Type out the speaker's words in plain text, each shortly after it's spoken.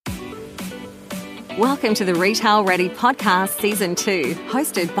Welcome to the Retail Ready Podcast Season 2,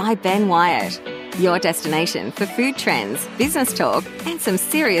 hosted by Ben Wyatt. Your destination for food trends, business talk, and some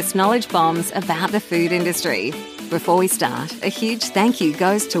serious knowledge bombs about the food industry. Before we start, a huge thank you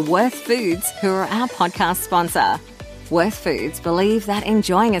goes to Worth Foods, who are our podcast sponsor. Worth Foods believe that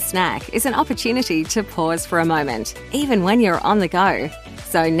enjoying a snack is an opportunity to pause for a moment, even when you're on the go.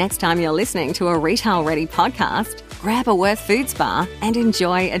 So next time you're listening to a Retail Ready podcast, grab a Worth Foods bar and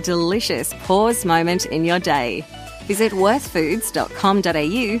enjoy a delicious pause moment in your day. Visit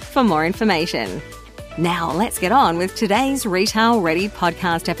worthfoods.com.au for more information. Now let's get on with today's Retail Ready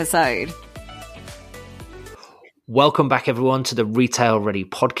podcast episode. Welcome back, everyone, to the Retail Ready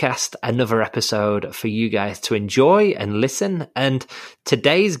podcast, another episode for you guys to enjoy and listen. And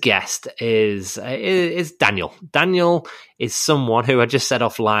today's guest is Daniel. Daniel is someone who I just said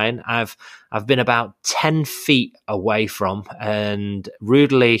offline I've been about 10 feet away from, and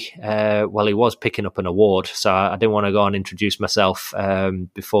rudely, he was picking up an award, so I didn't want to go and introduce myself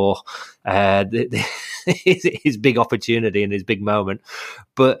before his big opportunity and his big moment.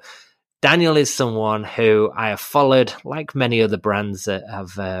 But Daniel is someone who I have followed, like many other brands that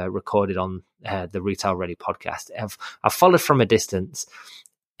have recorded on the Retail Ready podcast. I've followed from a distance,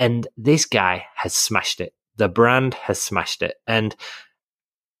 and this guy has smashed it. The brand has smashed it. And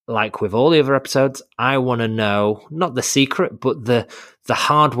like with all the other episodes, I want to know, not the secret, but the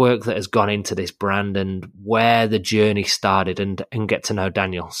hard work that has gone into this brand and where the journey started, and get to know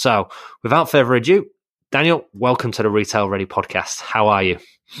Daniel. So without further ado, Daniel, welcome to the Retail Ready podcast. How are you?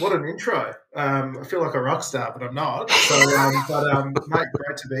 What an intro. I feel like a rock star, but I'm not. So, mate,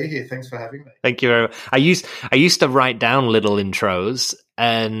 great to be here. Thanks for having me. Thank you very much. I used to write down little intros,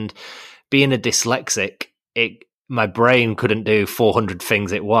 and being a dyslexic, my brain couldn't do 400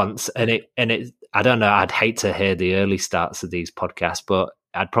 things at once. And it, I don't know, I'd hate to hear the early starts of these podcasts, but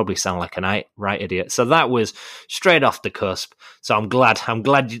I'd probably sound like an right idiot. So that was straight off the cusp. So I'm glad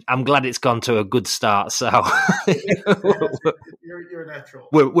it's gone to a good start. So you're a natural.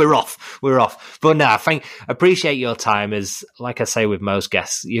 We're off. But no, appreciate your time. As like I say with most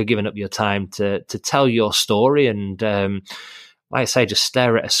guests, you're giving up your time to tell your story, and like I say, just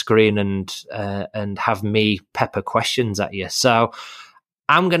stare at a screen and have me pepper questions at you. So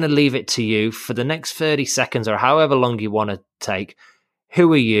I'm going to leave it to you for the next 30 seconds or however long you want to take.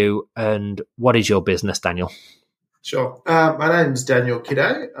 Who are you and what is your business, Daniel? Sure. My name's Daniel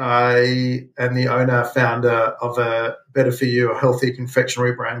Kitay. I am the owner, founder of a better for you, a healthy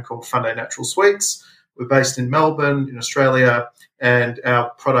confectionery brand called Funday Sweets. We're based in Melbourne, in Australia, and our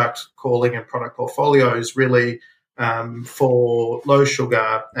product calling and product portfolio is really for low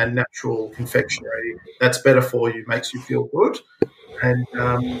sugar and natural confectionery that's better for you, makes you feel good, and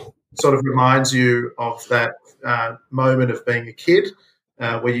sort of reminds you of that moment of being a kid.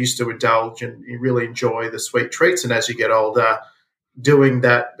 Where you used to indulge and you really enjoy the sweet treats. And as you get older, doing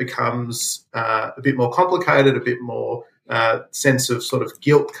that becomes a bit more complicated, a bit more sense of sort of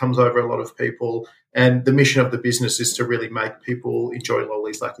guilt comes over a lot of people. And the mission of the business is to really make people enjoy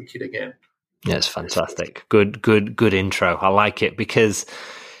lollies like a kid again. Yeah, it's fantastic. Good intro. I like it because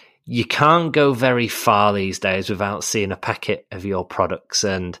you can't go very far these days without seeing a packet of your products.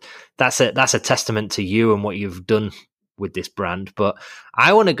 And that's a testament to you and what you've done with this brand. But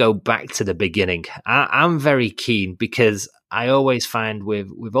I want to go back to the beginning. I'm very keen because I always find with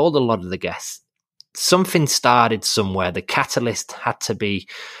a lot of the guests, something started somewhere. The catalyst had to be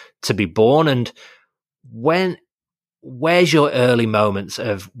born. And where's your early moments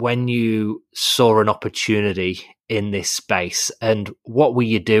of when you saw an opportunity in this space, and what were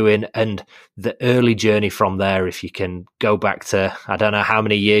you doing, and the early journey from there? If you can go back to, I don't know how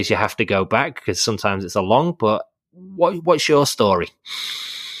many years you have to go back, because sometimes it's a long, but what's your story?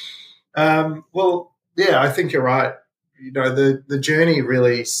 Well, yeah, I think you're right. You know, the journey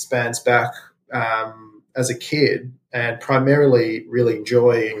really spans back as a kid, and primarily really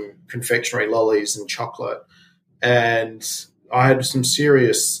enjoying confectionery, lollies and chocolate. And I had some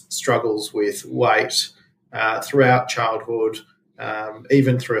serious struggles with weight throughout childhood,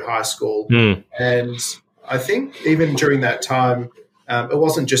 even through high school. And I think even during that time, it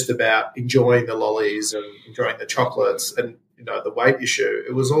wasn't just about enjoying the lollies and enjoying the chocolates and, you know, the weight issue.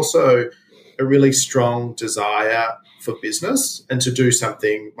 It was also a really strong desire for business and to do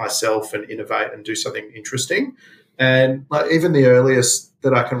something myself and innovate and do something interesting. And like even the earliest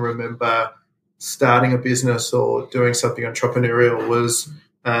that I can remember starting a business or doing something entrepreneurial was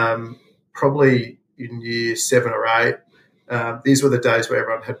probably in year 7 or 8. These were the days where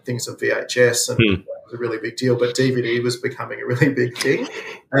everyone had things on VHS and it was a really big deal, but DVD was becoming a really big thing.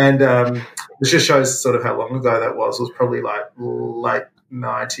 And this just shows sort of how long ago that was. It was probably like late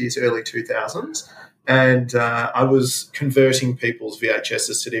 90s, early 2000s. And I was converting people's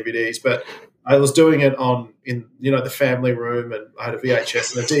VHSs to DVDs, but I was doing it in the family room, and I had a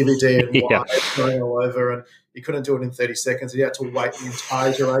VHS and a DVD and wires going all over, and you couldn't do it in 30 seconds. You had to wait the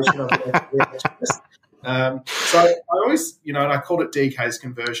entire duration of the VHS. So I always, and I called it DK's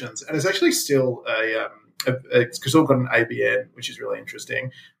Conversions, and it's actually still it's all got an ABN, which is really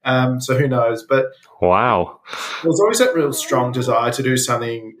interesting. So who knows? But wow, there was always that real strong desire to do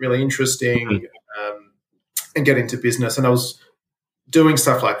something really interesting and get into business. And I was doing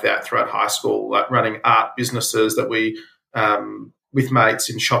stuff like that throughout high school, like running art businesses that we with mates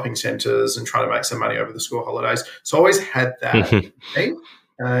in shopping centres and trying to make some money over the school holidays. So I always had that in me.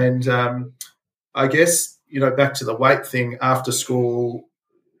 And I guess, back to the weight thing, after school,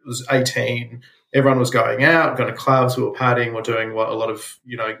 it was 18, everyone was going out, going to clubs, we were partying, we're doing what a lot of,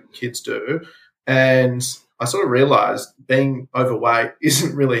 kids do. And I sort of realised being overweight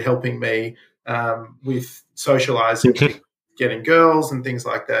isn't really helping me with socialising, getting girls and things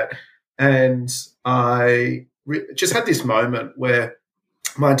like that. And I just had this moment where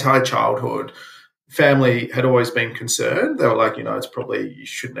my entire childhood, family had always been concerned. They were like, it's probably you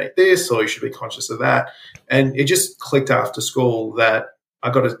shouldn't eat this or you should be conscious of that. And it just clicked after school that I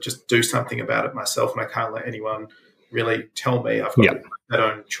got to just do something about it myself, and I can't let anyone really tell me. I've got to make that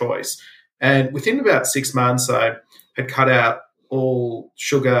own choice. And within about 6 months, I had cut out all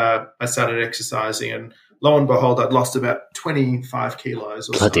sugar. I started exercising, and lo and behold, I'd lost about 25 kilos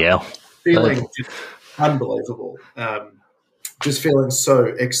or Bloody hell. Feeling just unbelievable. Just feeling so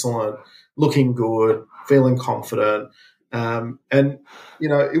excellent, looking good, feeling confident. And,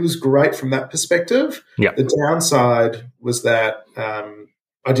 it was great from that perspective. Yep. The downside was that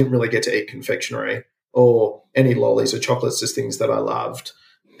I didn't really get to eat confectionery or any lollies or chocolates, just things that I loved.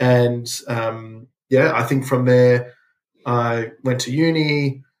 And, I think from there I went to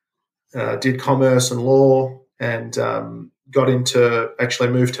uni, did commerce and law, and moved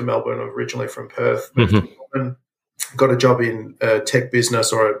to Melbourne, originally from Perth, moved to Melbourne, got a job in a tech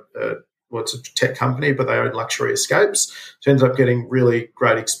business it's a tech company, but they own luxury escapes. So ended up getting really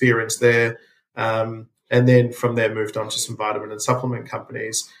great experience there. And then from there moved on to some vitamin and supplement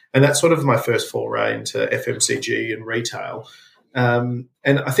companies. And that's sort of my first foray into FMCG and retail. And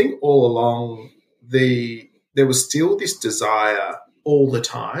I think all along there was still this desire all the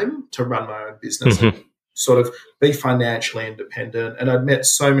time to run my own business and sort of be financially independent. And I'd met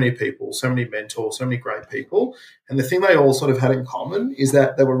so many people, so many mentors, so many great people. And the thing they all sort of had in common is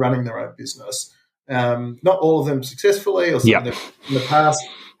that they were running their own business. Not all of them successfully, or some of them in the past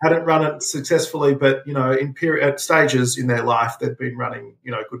hadn't run it successfully, but, at stages in their life, they'd been running,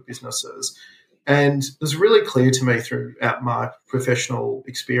 good businesses. And it was really clear to me throughout my professional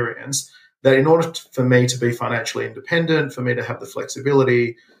experience that in order for me to be financially independent, for me to have the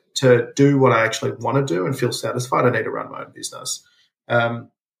flexibility to do what I actually want to do and feel satisfied, I need to run my own business.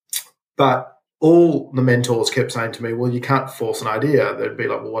 But all the mentors kept saying to me, well, you can't force an idea. They'd be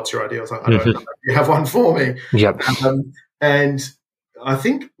like, well, what's your idea? I was like, I don't know. You have one for me. Yep. And I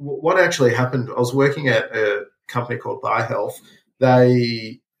think what actually happened, I was working at a company called Buy Health.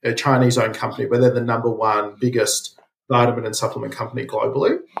 They a Chinese-owned company, but they're the number one biggest vitamin and supplement company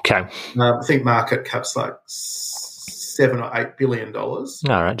globally. Okay. I think market cap's like $7 or $8 billion. All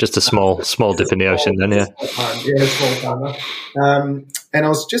right, just a small dip in the ocean then, yeah. Small farmer. And I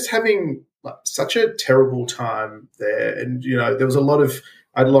was just having such a terrible time there, and there was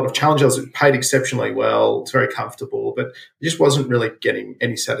I had a lot of challenges. I was paid exceptionally well. It's very comfortable, but I just wasn't really getting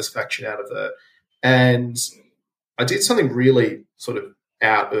any satisfaction out of it. And I did something really sort of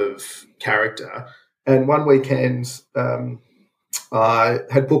out of character. And one weekend, I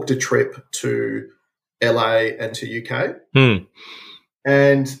had booked a trip to LA and to UK.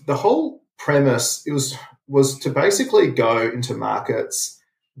 And the whole premise was to basically go into markets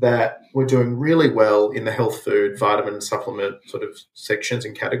that were doing really well in the health food, vitamin and supplement sort of sections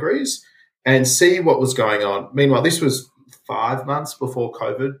and categories, and see what was going on. Meanwhile, this was 5 months before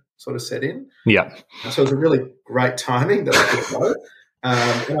COVID sort of set in. Yeah. So it was a really great timing that I could go.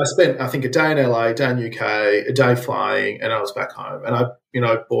 And I spent, I think, a day in LA, a day in UK, a day flying, and I was back home. And I,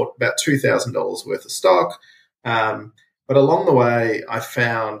 bought about $2,000 worth of stock. But along the way, I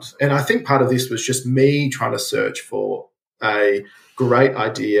found, and I think part of this was just me trying to search for a great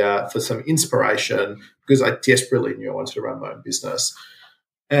idea, for some inspiration, because I desperately knew I wanted to run my own business.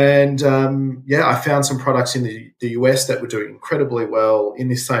 And, I found some products in the US that were doing incredibly well in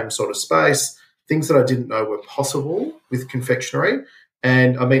this same sort of space, things that I didn't know were possible with confectionery.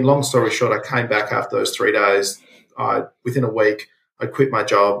 And, long story short, I came back after those 3 days. Within a week, I quit my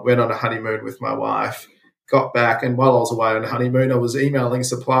job, went on a honeymoon with my wife, got back, and while I was away on honeymoon, I was emailing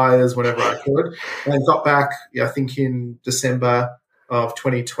suppliers whenever I could, and got back, I think, in December of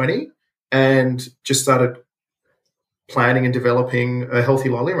 2020, and just started planning and developing a healthy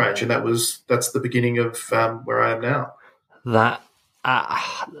lolly range, and that's the beginning of where I am now.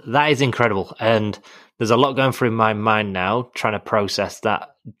 That is incredible, and there's a lot going through my mind now, trying to process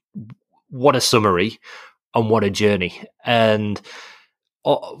that. What a summary and what a journey! And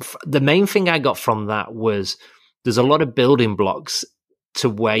the main thing I got from that was there's a lot of building blocks to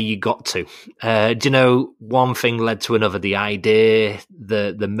where you got to. Do you know, one thing led to another? The idea,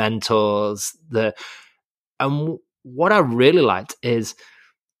 the mentors, and what I really liked is,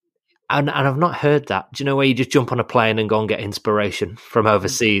 and I've not heard that. Do you know where you just jump on a plane and go and get inspiration from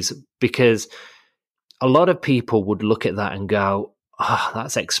overseas? Because a lot of people would look at that and go, "Oh,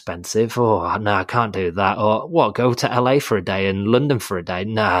 that's expensive. Oh, no, I can't do that." Or what? Go to LA for a day and London for a day?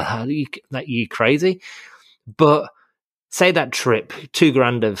 Nah, you crazy? But say that trip,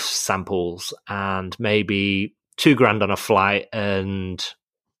 $2,000 of samples and maybe $2,000 on a flight and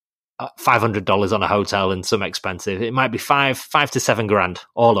 $500 on a hotel and some expensive. It might be five to $7,000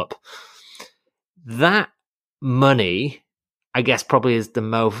 all up. That money, I guess, probably is the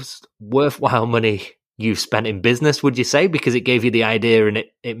most worthwhile money you've spent in business, would you say? Because it gave you the idea and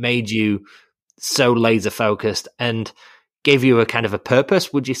it made you so laser focused and gave you a kind of a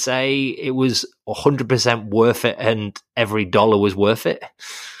purpose. Would you say it was 100% worth it and every dollar was worth it?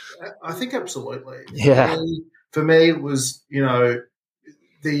 I think absolutely. Yeah. For me, it was,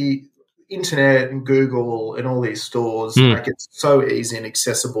 the internet and Google and all these stores make it so easy and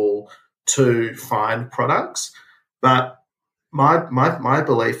accessible to find products. But my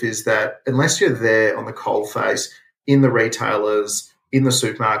belief is that unless you're there on the coalface, in the retailers, in the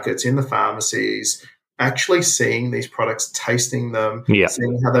supermarkets, in the pharmacies, actually seeing these products, tasting them,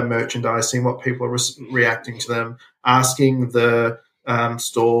 seeing how they're merchandised, seeing what people are reacting to them, asking the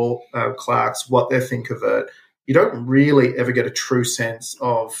store clerks what they think of it, you don't really ever get a true sense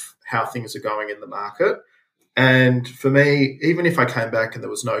of how things are going in the market. And for me, even if I came back and there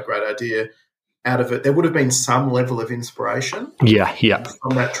was no great idea out of it, there would have been some level of inspiration from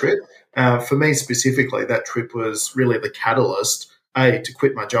that trip. For me specifically, that trip was really the catalyst, A, to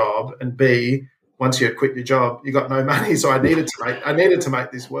quit my job, and B, once you quit your job, you got no money. So I needed to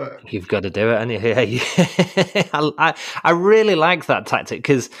make this work. You've got to do it, and I really like that tactic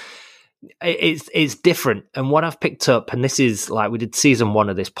because it's different. And what I've picked up, and this is like, we did season 1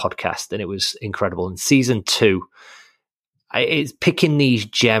 of this podcast and it was incredible. And season 2, it's picking these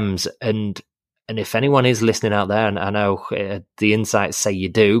gems. And if anyone is listening out there, and I know the insights say you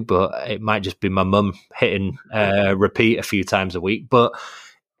do, but it might just be my mum hitting repeat a few times a week. But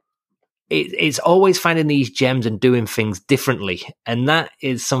it's always finding these gems and doing things differently. And that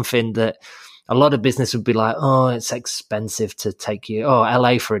is something that a lot of business would be like, oh, it's expensive to take you,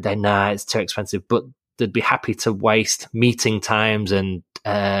 LA for a day. Nah, it's too expensive. But they'd be happy to waste meeting times and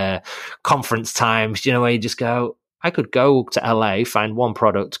conference times, where you just go, I could go to LA, find one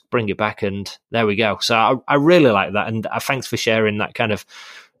product, bring it back, and there we go. So I really like that. And thanks for sharing that kind of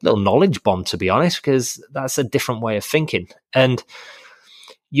little knowledge bomb, to be honest, because that's a different way of thinking. And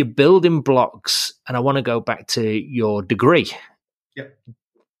your building blocks, and I want to go back to your degree. Yep.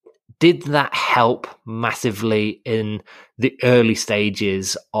 Did that help massively in the early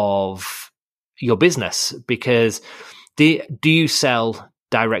stages of your business? Because do you sell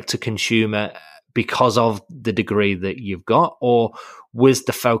direct to consumer because of the degree that you've got, or was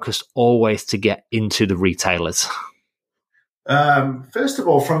the focus always to get into the retailers? First of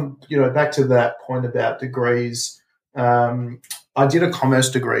all, from back to that point about degrees, I did a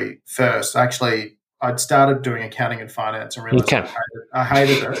commerce degree first. Actually, I'd started doing accounting and finance and realized I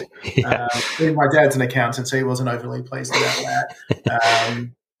hated it. My dad's an accountant, so he wasn't overly pleased about that.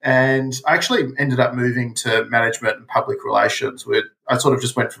 And I actually ended up moving to management and public relations. I sort of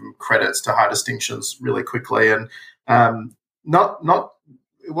just went from credits to high distinctions really quickly. And it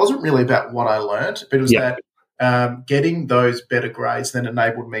wasn't really about what I learned, but it was that getting those better grades then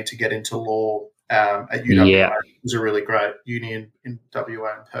enabled me to get into law at UWA. It was a really great uni in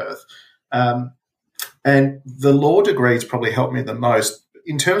WA and Perth. And the law degrees probably helped me the most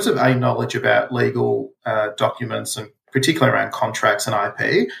in terms of knowledge about legal documents and particularly around contracts and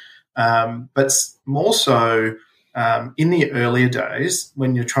IP, but more so in the earlier days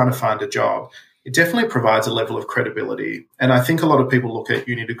when you're trying to find a job, it definitely provides a level of credibility. And I think a lot of people look at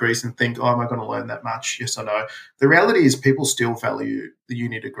uni degrees and think, am I going to learn that much? Yes or no? The reality is people still value the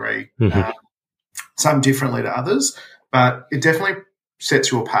uni degree, some differently to others, but it definitely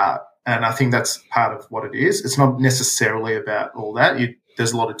sets you apart. And I think that's part of what it is. It's not necessarily about all that.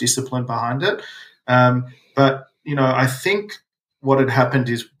 There's a lot of discipline behind it. But, I think what had happened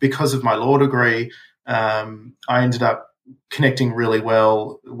is because of my law degree, I ended up connecting really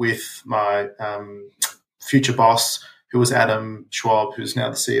well with my future boss, who was Adam Schwab, who's now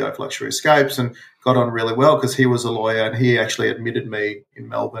the CEO of Luxury Escapes, and got on really well because he was a lawyer and he actually admitted me in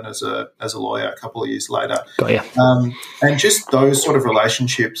Melbourne as a lawyer a couple of years later. Got you. And just those sort of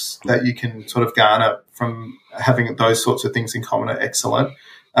relationships that you can sort of garner from having those sorts of things in common are excellent.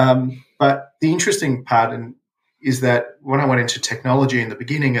 But the interesting part is that when I went into technology in the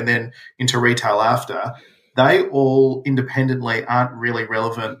beginning and then into retail after, they all independently aren't really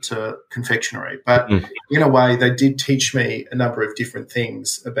relevant to confectionery. But in a way, they did teach me a number of different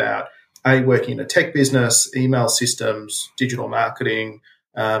things about, working in a tech business, email systems, digital marketing,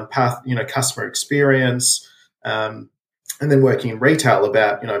 customer experience, and then working in retail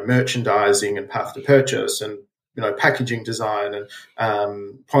about, merchandising and path to purchase and, packaging design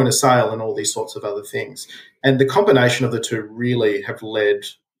and point of sale and all these sorts of other things. And the combination of the two really have led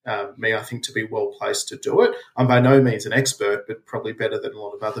me, I think, to be well placed to do it. I'm by no means an expert, but probably better than a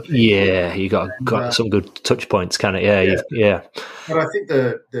lot of other people. Yeah, you got some good touch points, kind of. Yeah. But I think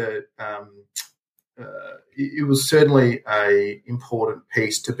it was certainly a important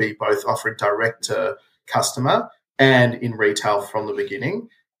piece to be both offering direct to customer and in retail from the beginning,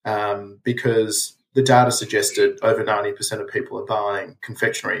 because the data suggested over 90% of people are buying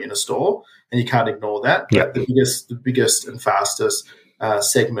confectionery in a store, and you can't ignore that. Yep. But the biggest and fastest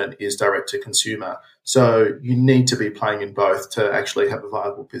segment is direct to consumer. So you need to be playing in both to actually have a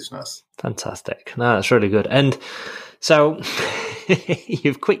viable business. Fantastic. No, that's really good. And so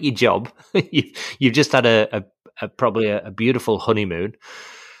you've quit your job. You've just had probably a beautiful honeymoon.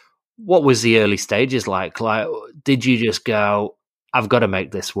 What was the early stages like? Like, did you just go, I've got to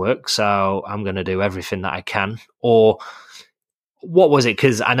make this work, so I'm going to do everything that I can? Or what was it?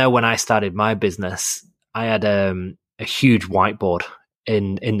 Because I know when I started my business, I had a huge whiteboard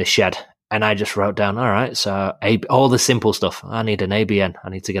in the shed, and I just wrote down, all right, so all the simple stuff. I need an ABN. I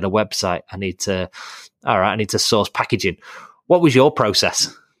need to get a website. I need to source packaging. What was your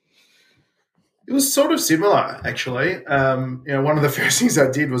process? It was sort of similar, actually. One of the first things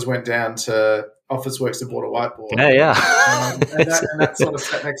I did was went down to Officeworks and bought a whiteboard. Yeah. And that sort of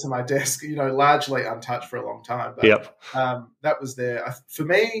sat next to my desk, largely untouched for a long time. But yep. That was there. For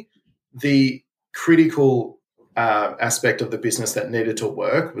me, the critical aspect of the business that needed to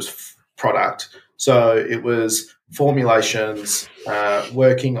work was product. So it was formulations,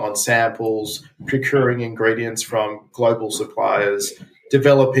 working on samples, procuring ingredients from global suppliers,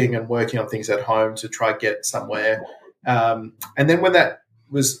 developing and working on things at home to try get somewhere. And then when that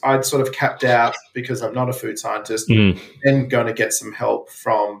I'd sort of capped out because I'm not a food scientist, then going to get some help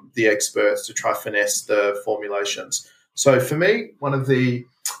from the experts to try finesse the formulations. So for me, one of the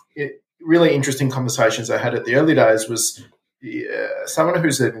really interesting conversations I had at the early days was someone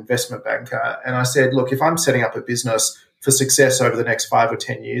who's an investment banker. And I said, look, if I'm setting up a business for success over the next 5 or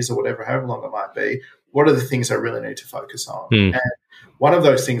 10 years or whatever, however long it might be, what are the things I really need to focus on? And one of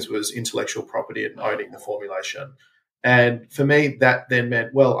those things was intellectual property and owning the formulation. And for me, that then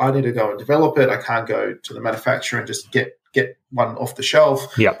meant, well, I need to go and develop it. I can't go to the manufacturer and just get one off the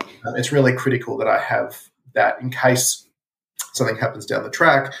shelf. Yep. It's really critical that I have that in case something happens down the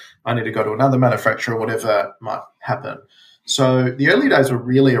track. I need to go to another manufacturer, whatever might happen. So the early days were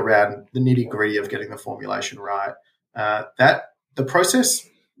really around the nitty-gritty of getting the formulation right. The process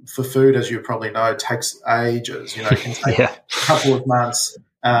for food, as you probably know, takes ages. It can take a couple of months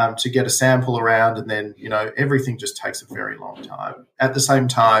to get a sample around, and then, everything just takes a very long time. At the same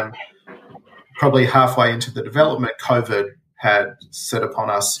time, probably halfway into the development, COVID had set upon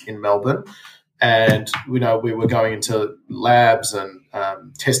us in Melbourne, and, we were going into labs and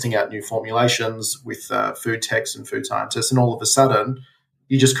testing out new formulations with food techs and food scientists, and all of a sudden,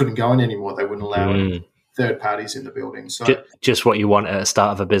 you just couldn't go in anymore. They wouldn't allow any third parties in the building. So just what you want at the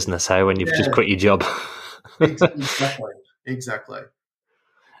start of a business, hey, when you've just quit your job. Exactly.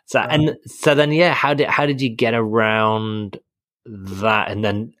 So how did you get around that? And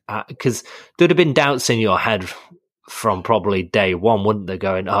then because there'd have been doubts in your head from probably day one, wouldn't there?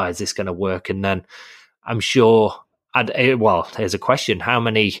 Going, oh, is this going to work? And then I'm sure. Here's a question: how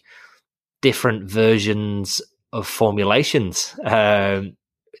many different versions of formulations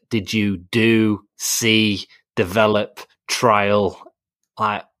did you do, see, develop, trial,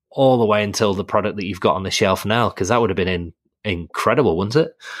 like all the way until the product that you've got on the shelf now? Because that would have been incredible, wouldn't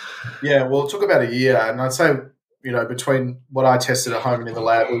it? Yeah, well, it took about a year, and I'd say, between what I tested at home and in the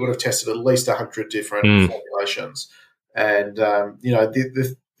lab, we would have tested at least 100 different formulations. And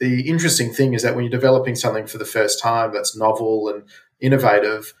the interesting thing is that when you're developing something for the first time that's novel and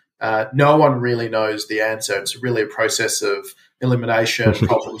innovative, no one really knows the answer. It's really a process of elimination,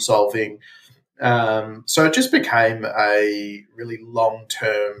 problem solving. So it just became a really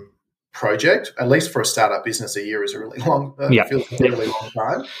long-term project. At least for a startup business, a year is a really long, feels like a really long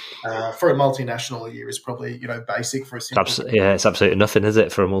time. For a multinational, a year is probably basic for a simple. It's absolutely nothing, is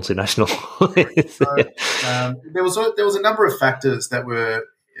it, for a multinational? There was a number of factors that were,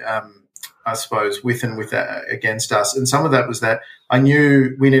 I suppose, with and against us, and some of that was that I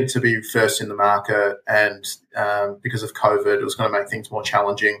knew we needed to be first in the market, and because of COVID, it was going to make things more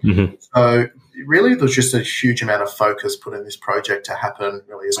challenging. Mm-hmm. So really, there was just a huge amount of focus put in this project to happen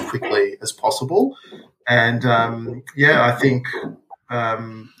really as quickly as possible. And I think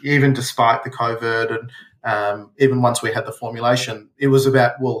even despite the COVID and even once we had the formulation, it was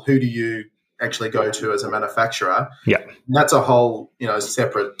about, well, who do you actually go to as a manufacturer? Yeah. And that's a whole,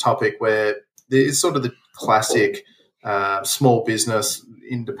 separate topic where it's sort of the classic small business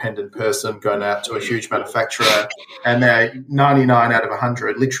independent person going out to a huge manufacturer, and they're 99 out of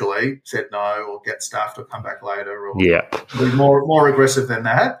 100 literally said no, or get staffed or come back later, or be more aggressive than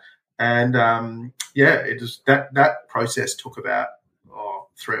that. And it just that process took about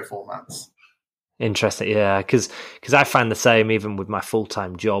 3 or 4 months. Interesting, yeah, because I find the same even with my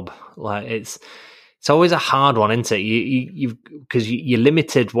full-time job. Like it's always a hard one, isn't it? Because you're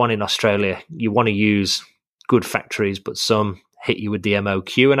limited. One in Australia, you want to use good factories, but some hit you with the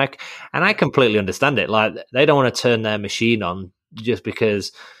MOQ, and I completely understand it. Like they don't want to turn their machine on just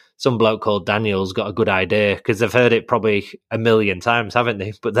because some bloke called Daniel's got a good idea, because they've heard it probably a million times, haven't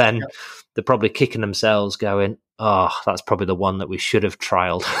they? But then they're probably kicking themselves, going, "Oh, that's probably the one that we should have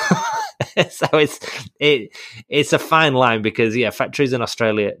trialed." So it's a fine line, because factories in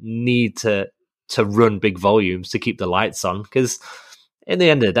Australia need to run big volumes to keep the lights on, because in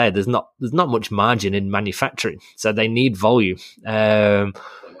the end of the day, there's not much margin in manufacturing, so they need volume.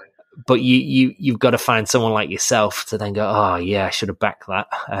 But you've got to find someone like yourself to then go, oh yeah, I should have backed that,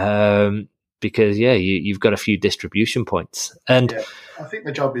 because you've got a few distribution points. And I think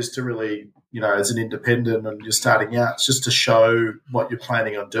the job is to really, as an independent and you're starting out, it's just to show what you're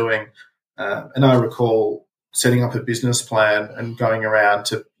planning on doing. And I recall setting up a business plan and going around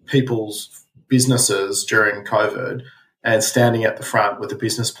to people's businesses during COVID and standing at the front with a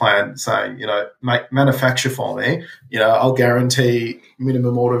business plan saying, manufacture for me, I'll guarantee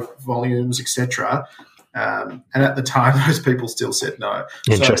minimum order volumes, etc. And at the time, those people still said no.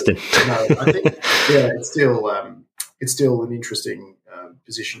 Interesting. So, I think, it's still an interesting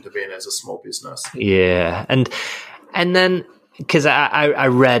position to be in as a small business. Yeah. And then, because I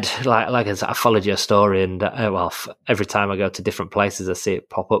read, like I said, I followed your story, and every time I go to different places, I see it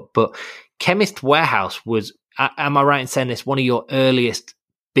pop up. But Chemist Warehouse was, am I right in saying this, one of your earliest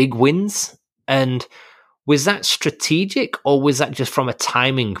big wins? And was that strategic, or was that just from a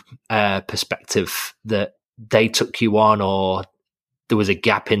timing perspective that they took you on, or there was a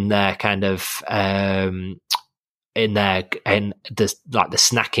gap in there, kind of in the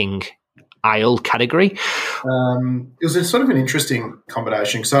snacking aisle category? It was a sort of an interesting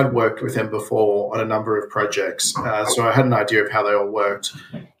combination, because I'd worked with them before on a number of projects, so I had an idea of how they all worked.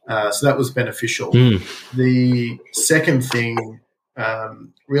 So that was beneficial. The second thing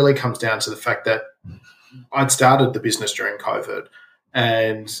really comes down to the fact that I'd started the business during COVID,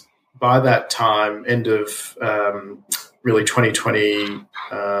 and by that time, end of really 2020,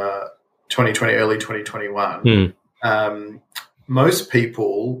 early 2021, most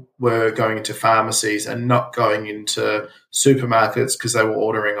people were going into pharmacies and not going into supermarkets because they were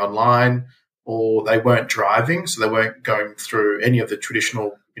ordering online, or they weren't driving, so they weren't going through any of the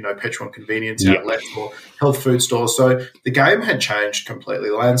traditional, petrol and convenience outlets or health food stores. So the game had changed completely.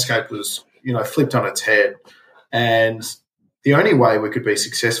 The landscape was, flipped on its head. And the only way we could be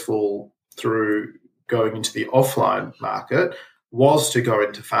successful through going into the offline market was to go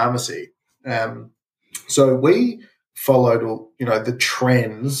into pharmacy. So we followed, the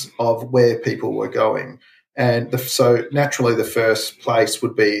trends of where people were going. And so naturally the first place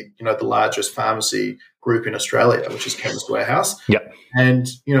would be, the largest pharmacy group in Australia, which is Chemist Warehouse. Yep. And,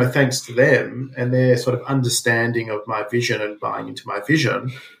 thanks to them and their sort of understanding of my vision and buying into my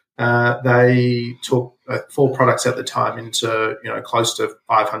vision, they took 4 products at the time into, close to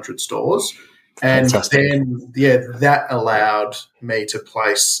 500 stores. And then, that allowed me to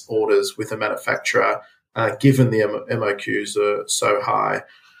place orders with a manufacturer, given the MOQs are so high.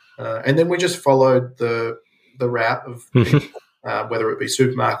 And then we just followed the route of whether it be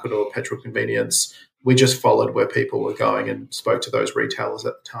supermarket or petrol convenience. We just followed where people were going and spoke to those retailers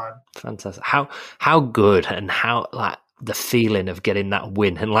at the time. Fantastic. How good, and how the feeling of getting that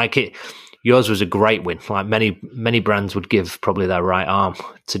win, and yours was a great win. Like many brands would give probably their right arm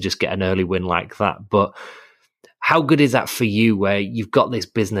to just get an early win like that. But how good is that for you, where you've got this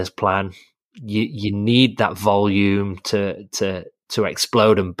business plan, you need that volume to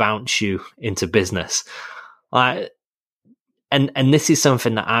explode and bounce you into business, and this is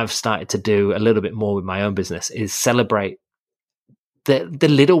something that I've started to do a little bit more with my own business, is celebrate the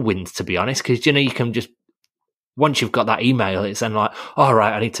little wins, to be honest, because you can just, once you've got that email, it's then like, all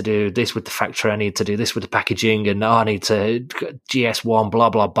right, I need to do this with the factory, I need to do this with the packaging, and I need to GS1 blah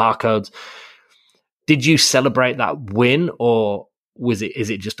blah barcodes. Did you celebrate that win, or is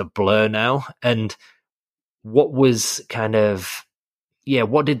it just a blur now? And what was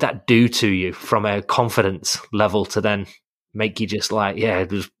what did that do to you from a confidence level to then make you just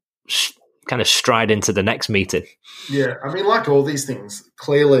just kind of stride into the next meeting? Yeah, I mean, like all these things,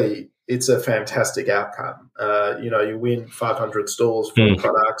 clearly it's a fantastic outcome. You win 500 stores, 4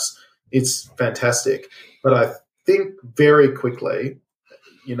 products. It's fantastic. But I think very quickly,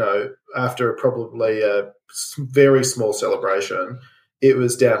 after probably a very small celebration, it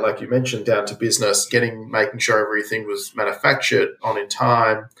was down, like you mentioned, down to business, making sure everything was manufactured on in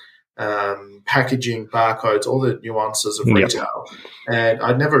time, packaging, barcodes, all the nuances of retail. And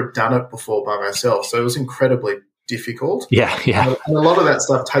I'd never done it before by myself, so it was incredibly difficult. Yeah. And a lot of that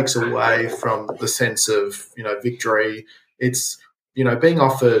stuff takes away from the sense of, victory. It's, being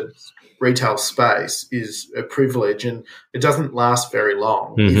offered retail space is a privilege, and it doesn't last very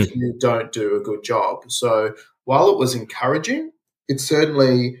long if you don't do a good job. So while it was encouraging, it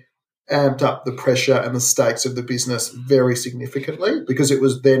certainly amped up the pressure and the stakes of the business very significantly, because it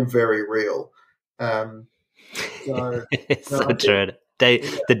was then very real. It's so true.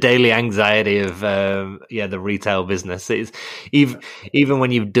 The daily anxiety of the retail business is even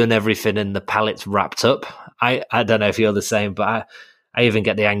when you've done everything and the pallet's wrapped up. I don't know if you're the same, but I even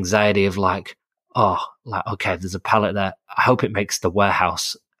get the anxiety of okay, there's a pallet there. I hope it makes the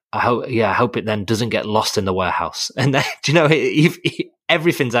warehouse. I hope it then doesn't get lost in the warehouse. And then,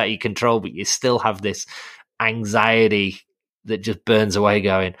 everything's out of your control, but you still have this anxiety that just burns away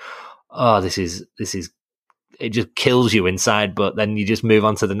going, oh, this is, it just kills you inside, but then you just move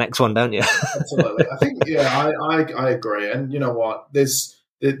on to the next one, don't you? Absolutely. I think, I agree. And you know what?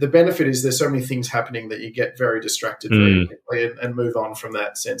 The benefit is there's so many things happening that you get very distracted very quickly and move on from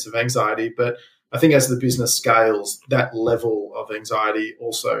that sense of anxiety. But I think as the business scales, that level of anxiety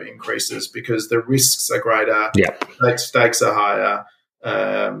also increases because the risks are greater, stakes are higher.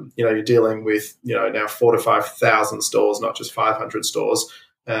 You're dealing with, now 4,000 to 5,000 stores, not just 500 stores.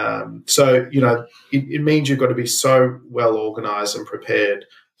 So it means you've got to be so well organised and prepared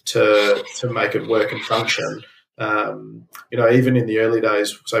to make it work and function. Even in the early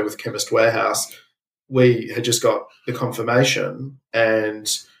days, say with Chemist Warehouse, we had just got the confirmation,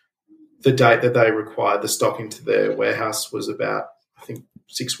 and the date that they required the stock into their warehouse was about, I think,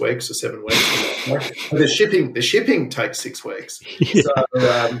 6 weeks or 7 weeks. But the shipping takes 6 weeks. Yeah. So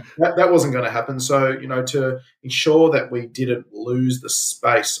that wasn't going to happen. So, to ensure that we didn't lose the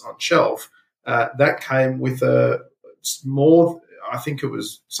space on shelf, that came with I think it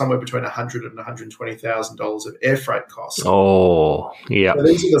was somewhere between $100,000 and $120,000 of air freight costs. Oh, yeah. So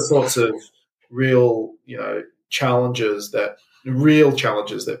these are the sorts of real challenges that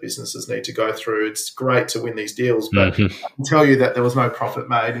businesses need to go through. It's great to win these deals, but I can tell you that there was no profit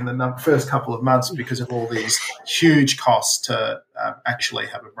made in the first couple of months because of all these huge costs to actually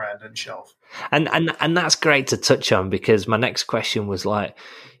have a brand on shelf. And that's great to touch on, because my next question was the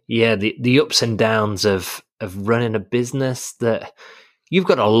ups and downs of running a business, that you've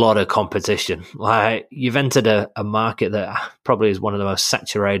got a lot of competition. Like, you've entered a market that probably is one of the most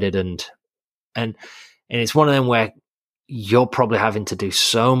saturated, and it's one of them where you're probably having to do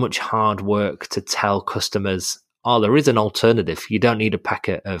so much hard work to tell customers, oh, there is an alternative. You don't need a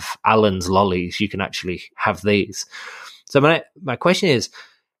packet of Allen's lollies. You can actually have these. So my question is,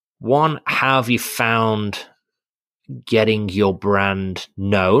 one, how have you found getting your brand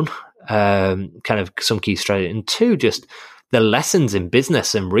known? Kind of some key strategy. And two, just the lessons in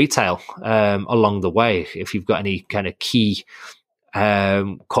business and retail along the way, if you've got any kind of key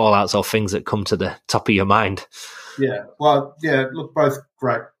call outs or things that come to the top of your mind. Yeah, well, look, both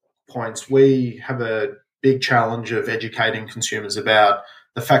great points. We have a big challenge of educating consumers about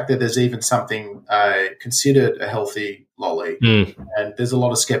the fact that there's even something considered a healthy lolly. And there's a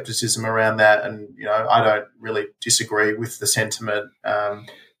lot of skepticism around that. And, I don't really disagree with the sentiment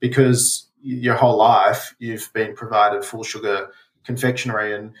because your whole life you've been provided full sugar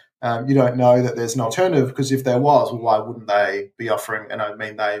confectionery, and you don't know that there's an alternative, because if there was, well, why wouldn't they be offering, and I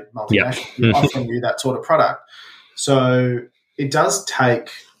mean they multinational, offering you that sort of product? So it does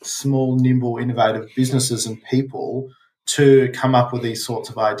take small, nimble, innovative businesses and people to come up with these sorts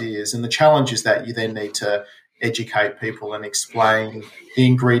of ideas. And the challenge is that you then need to educate people and explain the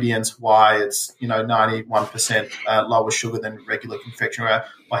ingredients, why it's 91% lower sugar than regular confectionery,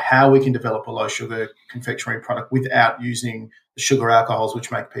 or how we can develop a low sugar confectionery product without using the sugar alcohols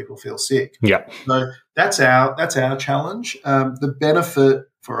which make people feel sick. Yeah. So that's our challenge. The benefit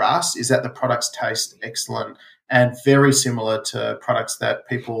for us is that the products taste excellent and very similar to products that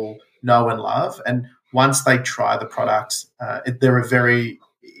people know and love. And once they try the product, there are very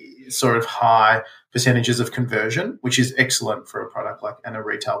sort of high percentages of conversion, which is excellent for a product like and a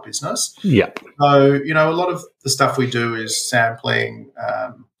retail business. Yeah. So, a lot of the stuff we do is sampling,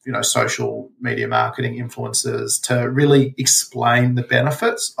 social media marketing influencers to really explain the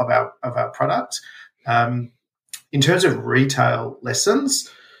benefits of our product. In terms of retail lessons,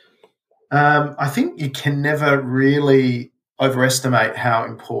 I think you can never really overestimate how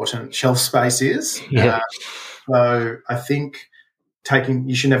important shelf space is. Yeah. So I think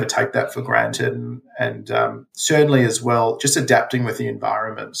you should never take that for granted, and certainly as well, just adapting with the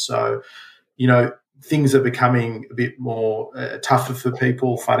environment. So, things are becoming a bit more tougher for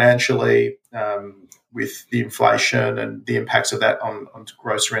people financially with the inflation and the impacts of that on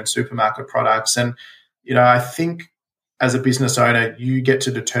grocery and supermarket products. And, I think as a business owner, you get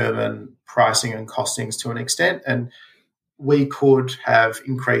to determine pricing and costings to an extent, and we could have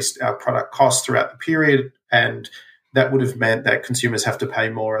increased our product costs throughout the period, and that would have meant that consumers have to pay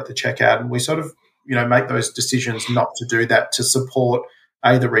more at the checkout. And we sort of, make those decisions not to do that to support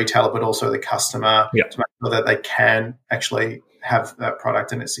the retailer, but also the customer to make sure that they can actually have that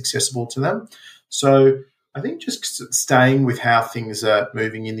product and it's accessible to them. So I think just staying with how things are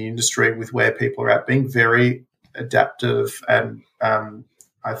moving in the industry, with where people are at, being very adaptive, and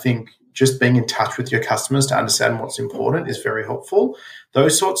I think just being in touch with your customers to understand what's important is very helpful.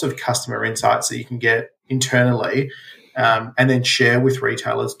 Those sorts of customer insights that you can get internally and then share with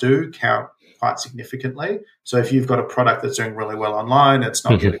retailers do count quite significantly. So if you've got a product that's doing really well online, it's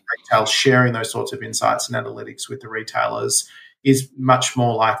not getting retail, sharing those sorts of insights and analytics with the retailers is much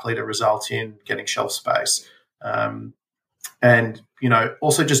more likely to result in getting shelf space. And,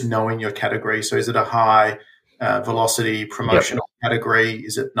 also just knowing your category. So is it a high velocity promotional category?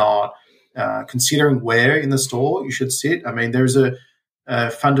 Is it not? Considering where in the store you should sit. I mean, there's a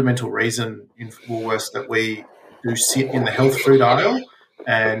fundamental reason in Woolworths that we do sit in the health food aisle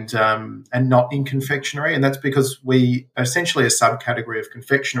and not in confectionery, and that's because we essentially a subcategory of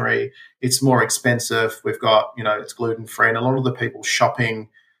confectionery. It's more expensive. We've got it's gluten free, and a lot of the people shopping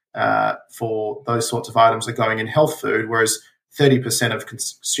for those sorts of items are going in health food, whereas 30% of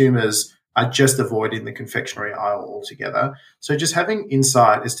consumers are just avoiding the confectionery aisle altogether. So just having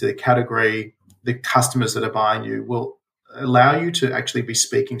insight as to the category, the customers that are buying you, will allow you to actually be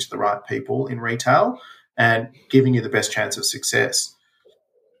speaking to the right people in retail and giving you the best chance of success.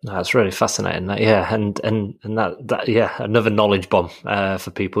 That's really fascinating. And that another knowledge bomb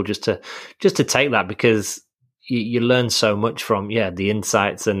for people just to take that, because you learn so much from the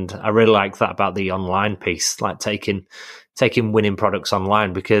insights. And I really like that about the online piece, like taking winning products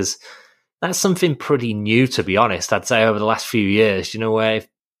online, because that's something pretty new, to be honest. I'd say over the last few years,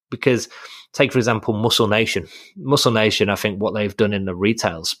 because take, for example, Muscle Nation. Muscle Nation, I think what they've done in the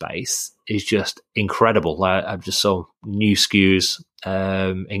retail space is just incredible. I've just saw new SKUs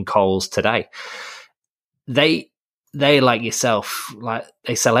in Coles today. They like yourself, like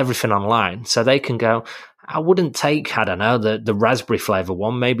they sell everything online, so they can go, I wouldn't take, I don't know, the raspberry flavour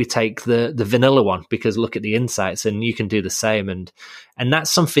one, maybe take the vanilla one, because look at the insights, and you can do the same. And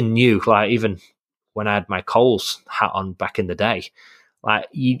that's something new. Like even when I had my Coles hat on back in the day, like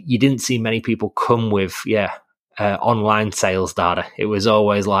you didn't see many people come with, online sales data. It was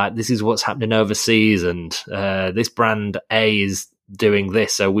always like, this is what's happening overseas, and this brand A is doing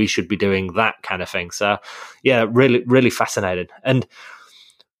this, so we should be doing that kind of thing. So really, really fascinating. And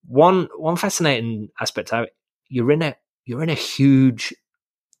one fascinating aspect of it, you're in a huge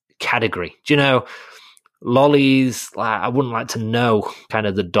category. Do you know, lollies, like, I wouldn't like to know kind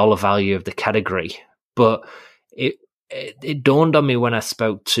of the dollar value of the category, but it dawned on me when I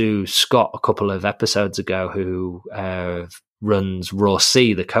spoke to Scott a couple of episodes ago, who runs Raw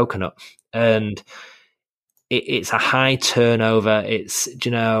C, the coconut, and it's a high turnover. It's,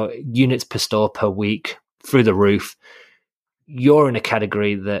 units per store per week through the roof. You're in a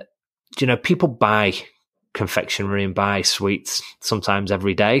category that, people buy confectionery and buy sweets sometimes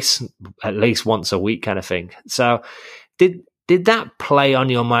every day, at least once a week kind of thing. So did that play on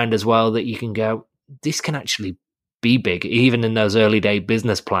your mind as well, that you can go, this can actually be big, even in those early day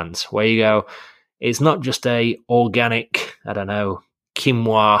business plans, where you go, it's not just a organic, I don't know,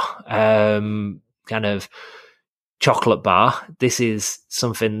 quinoa kind of chocolate bar. This is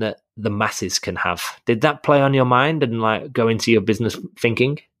something that the masses can have. Did that play on your mind and like go into your business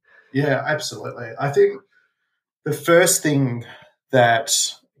thinking? Yeah, absolutely. I think the first thing that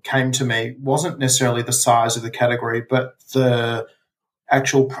came to me wasn't necessarily the size of the category, but the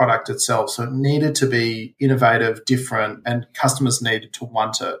actual product itself. So it needed to be innovative, different, and customers needed to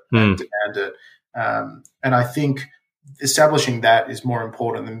want it and demand it. And I think establishing that is more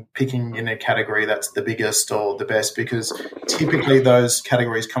important than picking in a category that's the biggest or the best, because typically those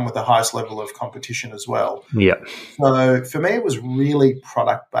categories come with the highest level of competition as well. Yeah. So for me, it was really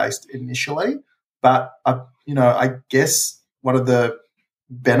product-based initially, but I guess one of the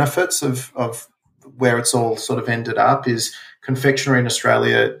benefits of where it's all sort of ended up is confectionery in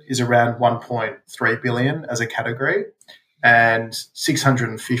Australia is around 1.3 billion as a category, and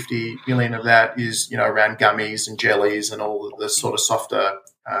 650 million of that is, around gummies and jellies and all of the sort of softer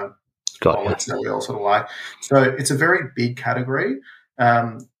solids that we all sort of like. So it's a very big category.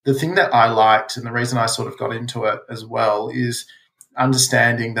 The thing that I liked, and the reason I sort of got into it as well, is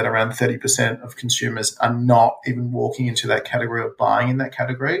understanding that around 30% of consumers are not even walking into that category or buying in that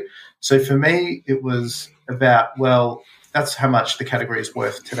category. So for me, it was about, well, that's how much the category is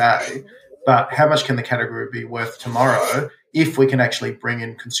worth today, but how much can the category be worth tomorrow if we can actually bring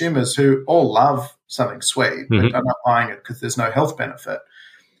in consumers who all love something sweet but are not buying it because there's no health benefit.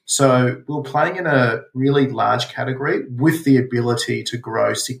 So we're playing in a really large category with the ability to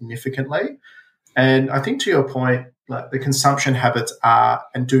grow significantly. And I think to your point, like the consumption habits are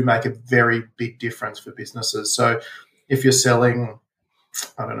and do make a very big difference for businesses. So if you're selling,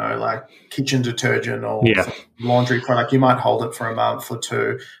 I don't know, like kitchen detergent or laundry product, you might hold it for a month or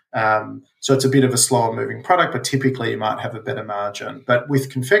two. So it's a bit of a slower moving product, but typically you might have a better margin. But with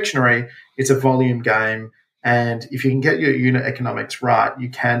confectionery, it's a volume game. And if you can get your unit economics right, you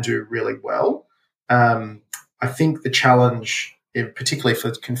can do really well. I think the challenge, particularly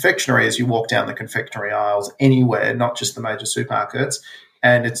for confectionery, is you walk down the confectionery aisles anywhere, not just the major supermarkets,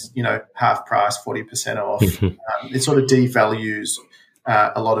 and it's, half price, 40% off. It sort of devalues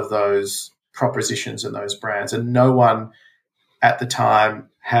a lot of those propositions and those brands. And no one at the time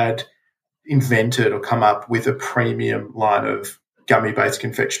had invented or come up with a premium line of gummy-based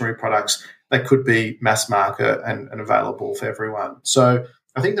confectionery products that could be mass market and available for everyone. So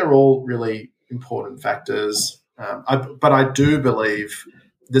I think they're all really important factors. But I do believe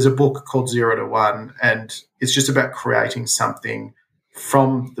there's a book called 0 to 1, and it's just about creating something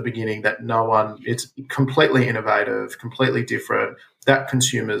from the beginning that it's completely innovative, completely different, that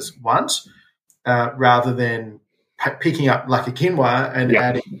consumers want, rather than picking up like a quinoa and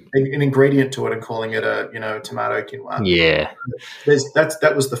adding an ingredient to it and calling it a tomato quinoa. Yeah.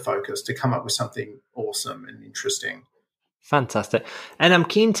 That was the focus, to come up with something awesome and interesting. Fantastic. And I'm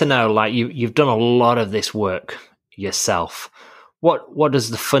keen to know, like, you've done a lot of this work yourself. What does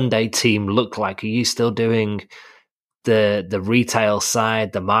the Funday team look like? Are you still doing the retail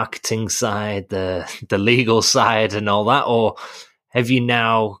side, the marketing side, the legal side and all that? Or have you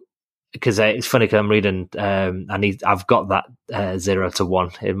now, because it's funny because I'm reading, I've got that 0 to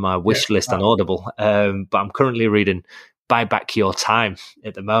 1 in my wish list on Audible, but I'm currently reading Buy Back Your Time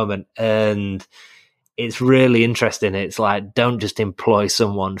at the moment, and it's really interesting. It's like, don't just employ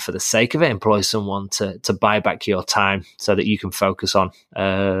someone for the sake of it. Employ someone to buy back your time so that you can focus on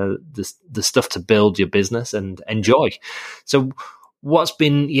the stuff to build your business and enjoy. So what's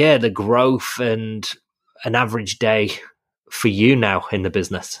been, the growth and an average day for you now in the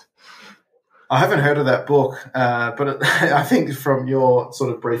business? I haven't heard of that book, but I think from your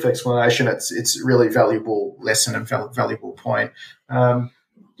sort of brief explanation, it's really valuable lesson and valuable point.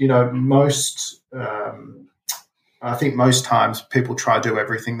 I think most times people try to do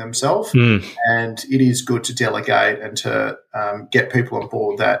everything themselves, and it is good to delegate and to get people on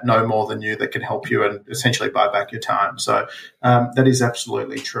board that know more than you, that can help you and essentially buy back your time. So that is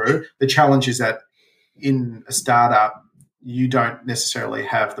absolutely true. The challenge is that in a startup, you don't necessarily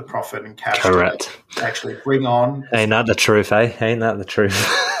have the profit and cash to actually bring on. Ain't that the truth, eh? Ain't that the truth?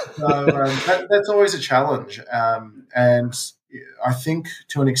 So that's always a challenge. And I think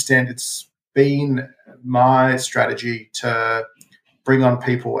to an extent it's been my strategy to bring on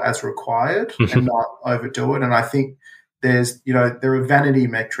people as required and not overdo it. And I think there are vanity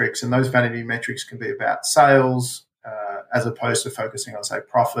metrics, and those vanity metrics can be about sales as opposed to focusing on, say,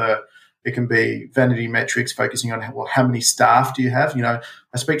 profit. It can be vanity metrics focusing on, how many staff do you have?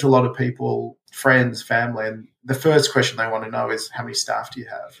 I speak to a lot of people, friends, family, and the first question they want to know is, how many staff do you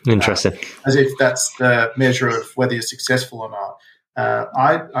have? Interesting. As if that's the measure of whether you're successful or not.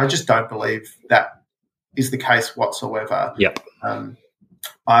 I just don't believe that is the case whatsoever. Yep.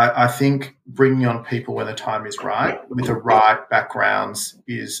 I think bringing on people when the time is right, with the right backgrounds,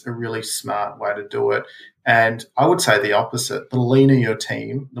 is a really smart way to do it. And I would say the opposite. The leaner your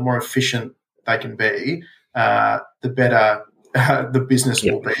team, the more efficient they can be, the better the business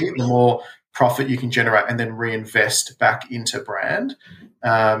will be, the more profit you can generate and then reinvest back into brand.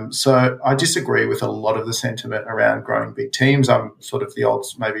 So I disagree with a lot of the sentiment around growing big teams. I'm sort of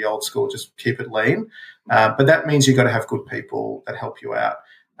maybe old school, just keep it lean. But that means you've got to have good people that help you out.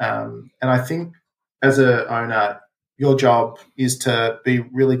 And I think as an owner, your job is to be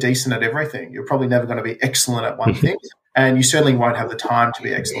really decent at everything. You're probably never going to be excellent at one thing, and you certainly won't have the time to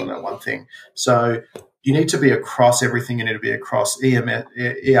be excellent at one thing. So you need to be across everything. You need to be across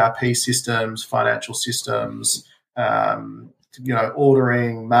ERP systems, financial systems,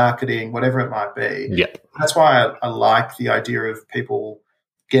 ordering, marketing, whatever it might be. Yeah. That's why I like the idea of people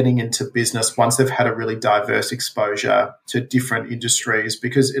getting into business once they've had a really diverse exposure to different industries,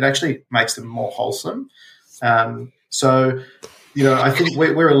 because it actually makes them more wholesome. I think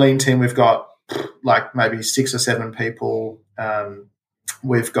we're a lean team. We've got like maybe 6 or 7 people.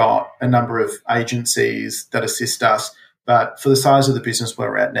 We've got a number of agencies that assist us. But for the size of the business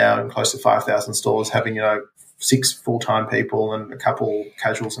we're at now, in close to 5,000 stores, having 6 full-time people and a couple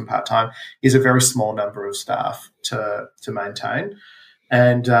casuals and part-time is a very small number of staff to maintain.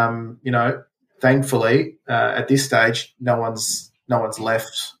 And thankfully, at this stage, no one's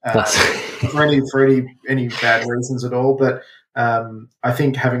left for any bad reasons at all. But I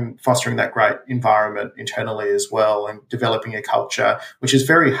think fostering that great environment internally as well, and developing a culture, which is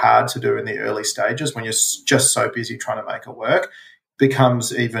very hard to do in the early stages when you're just so busy trying to make it work,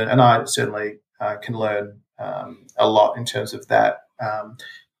 becomes even. And I certainly can learn a lot in terms of that.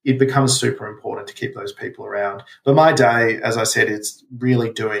 It becomes super important to keep those people around. But my day, as I said, it's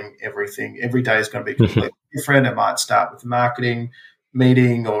really doing everything. Every day is going to be completely different. It might start with a marketing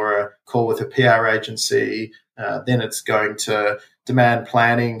meeting or a call with a PR agency. Then it's going to demand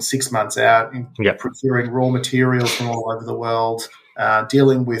planning 6 months out, procuring raw materials from all over the world,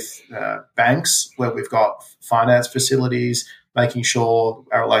 dealing with banks where we've got finance facilities, making sure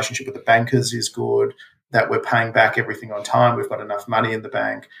our relationship with the bankers is good, that we're paying back everything on time, we've got enough money in the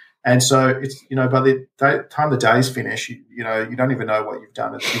bank. And so it's, by the time the day's finish, you don't even know what you've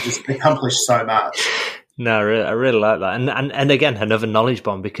done. You just accomplished so much. No, I really like that. And again, another knowledge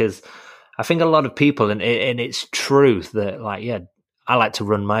bomb, because I think a lot of people, and it's true that I like to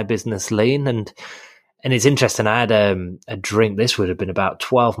run my business lean, and it's interesting. I had a drink. This would have been about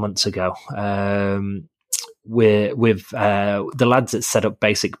 12 months ago. With the lads that set up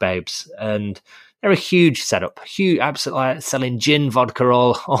Basic Babes, and they're a huge setup, absolutely selling gin, vodka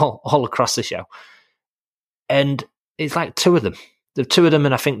all across the show. And it's like 2 of them. The 2 of them,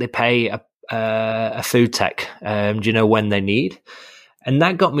 and I think they pay a food tech. Do you know when they need? And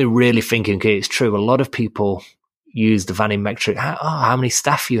that got me really thinking. Okay, it's true. A lot of people use the vanity metric. How many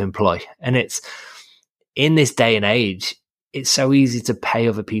staff you employ? And it's in this day and age, it's so easy to pay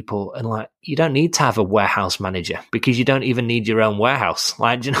other people, and you don't need to have a warehouse manager, because you don't even need your own warehouse.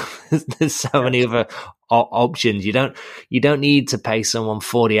 There's so many other options. You don't need to pay someone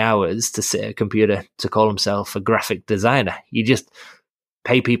 40 hours to sit at a computer to call himself a graphic designer. You just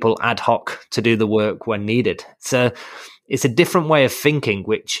pay people ad hoc to do the work when needed. So it's a different way of thinking,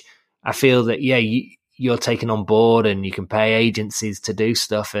 which I feel that you're taking on board, and you can pay agencies to do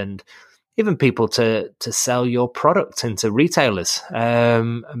stuff, and even people to sell your product into retailers,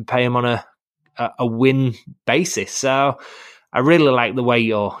 and pay them on a win basis. So I really like the way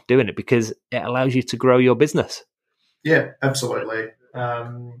you're doing it, because it allows you to grow your business. Yeah, absolutely.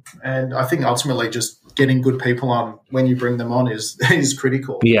 And I think ultimately just getting good people on when you bring them on is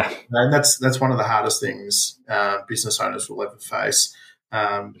critical. Yeah. And that's one of the hardest things business owners will ever face,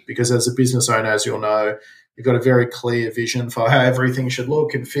 because as a business owner, as you'll know, you've got a very clear vision for how everything should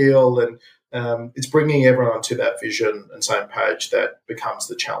look and feel, and it's bringing everyone to that vision and same page that becomes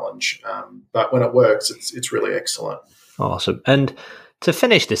the challenge. But when it works, it's really excellent. Awesome. And to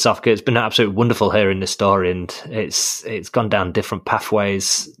finish this off, it's been absolutely wonderful hearing this story, and it's gone down different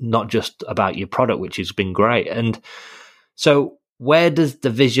pathways, not just about your product, which has been great. And so where does the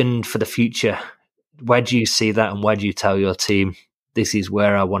vision for the future, where do you see that, and where do you tell your team, this is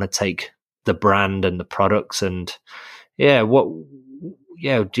where I want to take the brand and the products? And do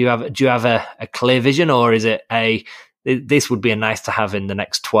you have a clear vision, or is it this would be a nice to have in the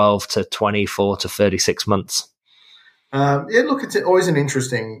next 12 to 24 to 36 months? Look, it's always an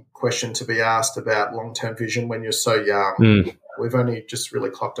interesting question to be asked about long-term vision when you're so young. We've only just really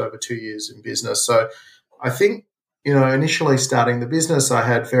clocked over 2 years in business. So I think, initially starting the business, I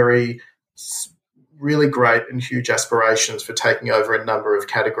had very really great and huge aspirations for taking over a number of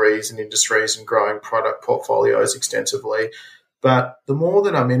categories and industries and growing product portfolios extensively. But the more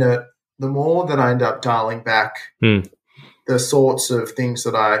that I'm in it, the more that I end up dialing back the sorts of things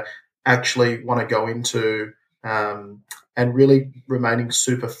that I actually want to go into, and really remaining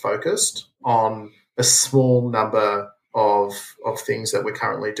super focused on a small number of things that we're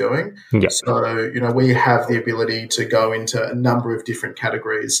currently doing. Yep. So, we have the ability to go into a number of different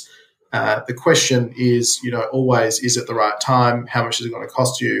categories. The question is, always, is it the right time? How much is it going to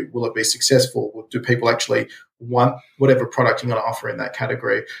cost you? Will it be successful? Do people actually want whatever product you're going to offer in that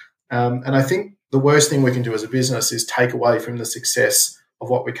category? And I think the worst thing we can do as a business is take away from the success of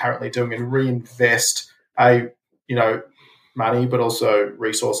what we're currently doing and reinvest money, but also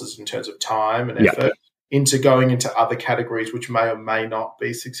resources in terms of time and effort into going into other categories which may or may not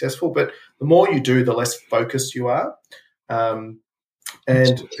be successful. But the more you do, the less focused you are. And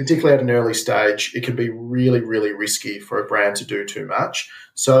particularly at an early stage, it can be really, really risky for a brand to do too much.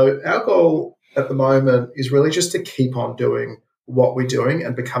 So our goal at the moment is really just to keep on doing what we're doing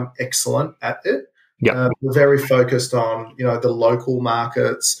and become excellent at it. We're very focused on, the local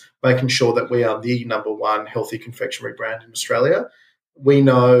markets, making sure that we are the number one healthy confectionery brand in Australia. We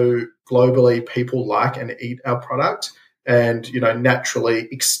know globally people like and eat our product, and, naturally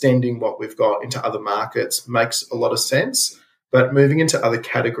extending what we've got into other markets makes a lot of sense. But moving into other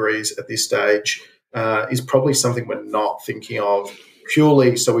categories at this stage is probably something we're not thinking of,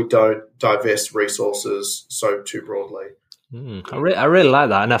 purely so we don't divest resources so too broadly. I really like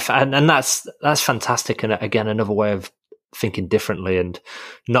that, and that's fantastic. And again, another way of thinking differently and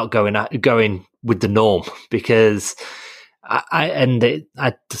not going with the norm, because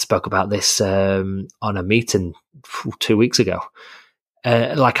I spoke about this on a meeting 2 weeks ago.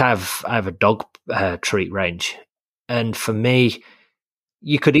 I have a dog treat range, and for me,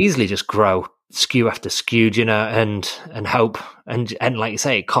 you could easily just grow SKU after SKU, and hope, and like you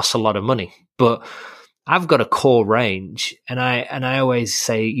say, it costs a lot of money, but I've got a core range, and I always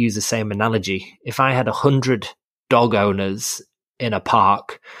use the same analogy. If I had 100 dog owners in a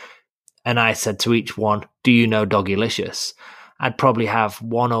park, and I said to each one, "Do you know Doggylicious?" I'd probably have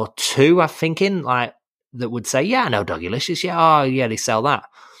one or two, I'm thinking, that would say, "Yeah, I know Doggylicious. Yeah, oh yeah, they sell that."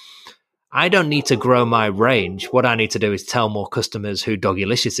 I don't need to grow my range. What I need to do is tell more customers who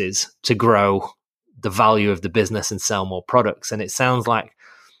Doggylicious is to grow the value of the business and sell more products. And it sounds like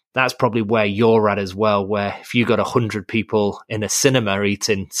that's probably where you're at as well, where if you got 100 people in a cinema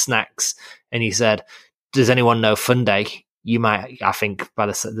eating snacks and you said, "Does anyone know Funday?" You might, I think, by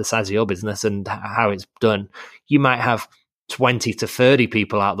the size of your business and how it's done, you might have 20 to 30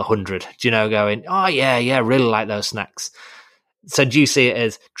 people out of the 100, going, "Oh, yeah, really like those snacks." So do you see it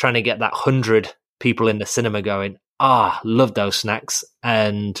as trying to get that 100 people in the cinema going, love those snacks,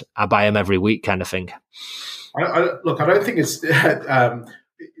 and I buy them every week kind of thing? Look, I don't think it's the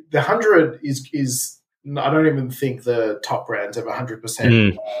 100 is. I don't even think the top brands have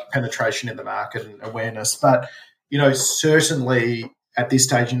 100% penetration in the market and awareness. But certainly at this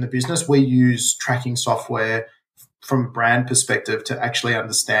stage in the business, we use tracking software from a brand perspective to actually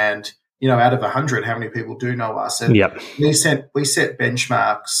understand, out of 100, how many people do know us. And we set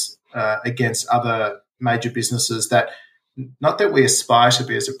benchmarks against other major businesses that, not that we aspire to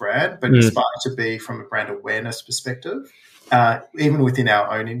be as a brand, but aspire to be from a brand awareness perspective, even within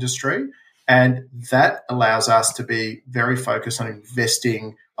our own industry. And that allows us to be very focused on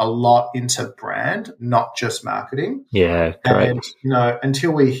investing a lot into brand, not just marketing. Yeah, correct. And,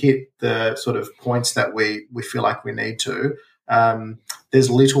 until we hit the sort of points that we feel like we need to, there's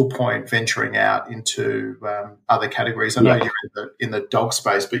little point venturing out into other categories. I know you're in the dog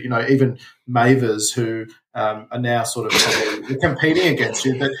space, but, even Mavers, who are now sort of probably competing against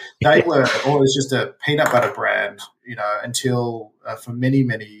you, but they were always just a peanut butter brand, until for many,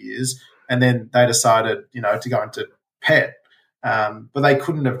 many years. And then they decided, to go into pet. But they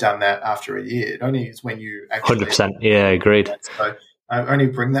couldn't have done that after a year. It only is when you actually 100%. Yeah, agreed. So I only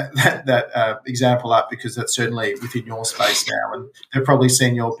bring that example up because that's certainly within your space now, and they've probably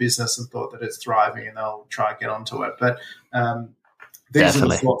seen your business and thought that it's thriving, and they'll try and get onto it. But these are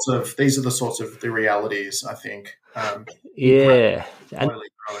the sorts of the realities, I think. And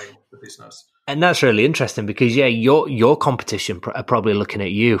growing the business. And that's really interesting because, your competition are probably looking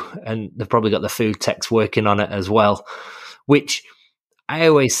at you, and they've probably got the food techs working on it as well, which I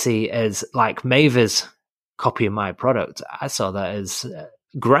always see as like Mavers copying my product. I saw that as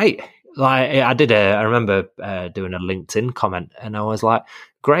great. I remember doing a LinkedIn comment, and I was like,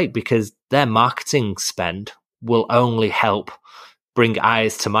 great, because their marketing spend will only help bring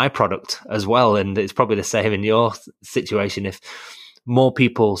eyes to my product as well. And it's probably the same in your situation. If more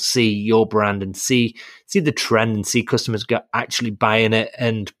people see your brand and see the trend and see customers actually buying it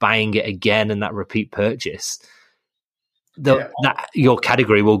and buying it again, and that repeat purchase, that your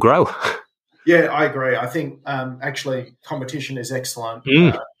category will grow. Yeah, I agree. I think actually competition is excellent,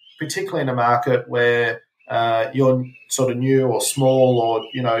 particularly in a market where you're sort of new or small, or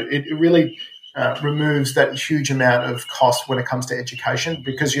it really removes that huge amount of cost when it comes to education,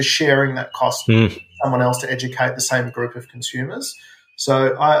 because you're sharing that cost with someone else to educate the same group of consumers.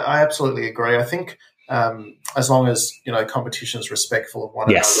 So I absolutely agree. I think as long as competition is respectful of one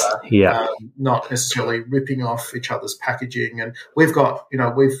another, not necessarily ripping off each other's packaging. And we've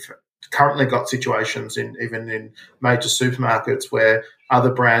currently got situations even in major supermarkets where other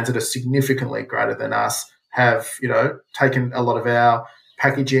brands that are significantly greater than us have taken a lot of our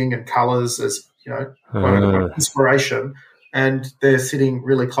packaging and colours as inspiration, and they're sitting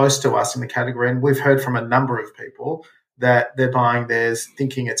really close to us in the category. And we've heard from a number of people that they're buying theirs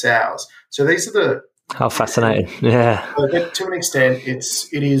thinking it's ours. So these are how fascinating. Yeah. To an extent,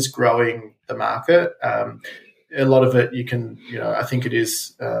 it is growing the market. A lot of it I think it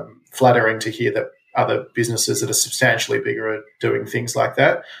is flattering to hear that other businesses that are substantially bigger are doing things like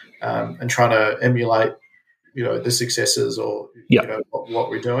that, and trying to emulate the successes or what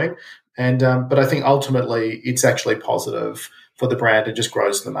we're doing. And but I think ultimately it's actually positive for the brand. It just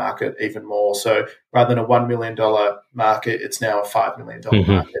grows the market even more. So rather than a $1 million market, it's now a $5 million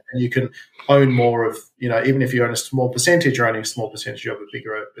market, and you can own more of even if you own a small percentage, you're owning a small percentage of a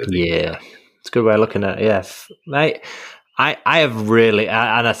bigger yeah. It's a good way of looking at it. Yeah, mate. I have really,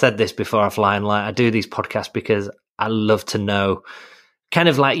 and I said this before offline, like I do these podcasts because I love to know kind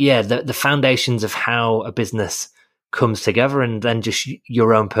of like, the foundations of how a business comes together, and then just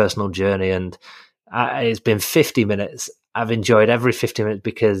your own personal journey. And it's been 50 minutes. I've enjoyed every 50 minutes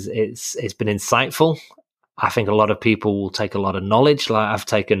because it's been insightful. I think a lot of people will take a lot of knowledge. Like I've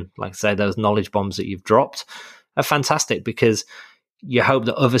taken, like I say, those knowledge bombs that you've dropped are fantastic, because you hope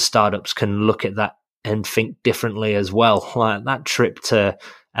that other startups can look at that and think differently as well. Like that trip to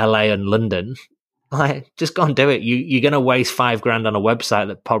LA and London, like just go and do it. You're going to waste $5,000 on a website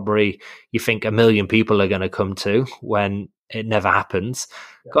that probably you think 1 million people are going to come to when it never happens.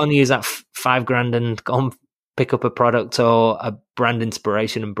 Yeah. Go and use that $5,000 and go and pick up a product or a brand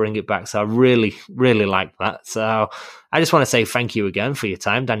inspiration and bring it back. So I really, really like that. So I just want to say thank you again for your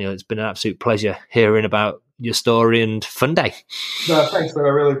time, Daniel. It's been an absolute pleasure hearing about your story and Funday. No, thanks, Luke. I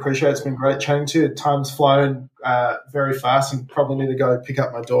really appreciate it. It's been great chatting to you. Time's flown very fast, and probably need to go pick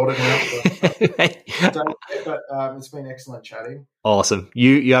up my daughter now. But it's been excellent chatting. Awesome.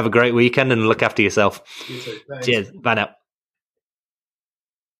 You have a great weekend and look after yourself. You too. Thanks. Cheers. Bye now.